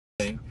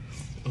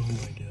Oh my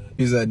god.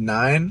 She's a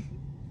 9,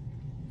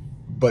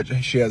 but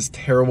she has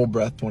terrible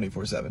breath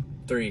 24/7.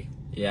 3.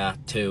 Yeah,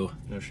 2.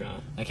 No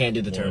shot. I can't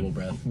do the terrible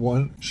breath.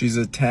 1. She's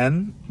a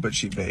 10, but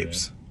she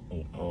vapes.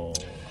 Oh.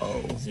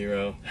 Oh.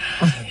 0.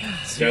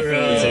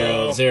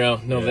 Zero.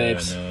 0. No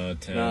vapes. No,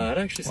 10. Nah, I'd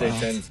actually say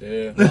 10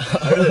 too.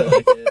 I really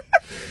like it.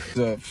 She's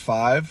a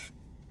 5,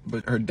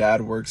 but her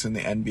dad works in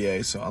the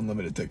NBA, so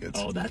unlimited tickets.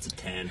 Oh, that's a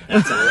 10.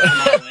 That's I'm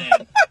all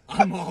in.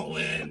 I'm all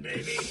in,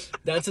 baby.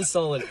 That's a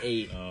solid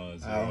 8. Oh,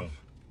 0. Ow.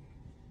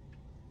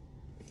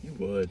 You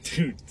would.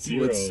 Dude, You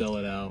 0. would sell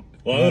it out.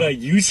 Why would I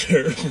use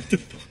her? What the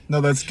fuck? No,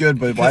 that's good,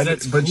 but why?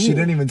 that's But she cool.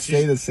 didn't even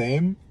stay the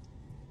same.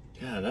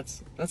 Yeah,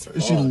 that's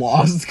She odd.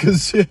 lost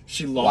because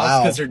She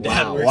lost because her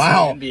dad works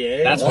Wow. in the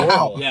NBA. That's Wow.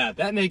 horrible. Yeah,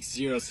 that makes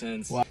 0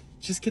 sense. Wow.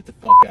 Just get the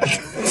fuck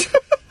out.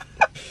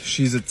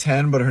 She's a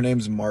 10, but her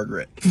name's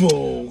Margaret.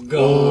 Oh, God.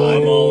 Oh,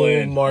 I'm all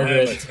in.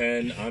 Margaret. I'm a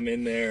 10. I'm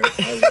in there.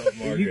 I love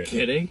Margaret. Are you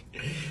kidding?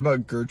 What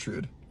about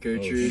Gertrude?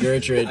 Gertrude.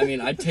 Gertrude. I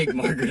mean, I'd take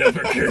Margaret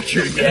over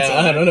Gertrude. That's Yeah,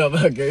 all. I don't know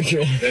about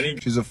Gertrude. Then he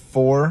She's a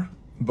 4,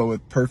 but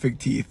with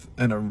perfect teeth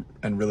and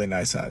really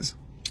nice eyes.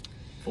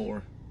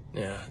 4.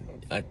 Yeah,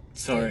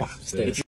 Sorry. stay.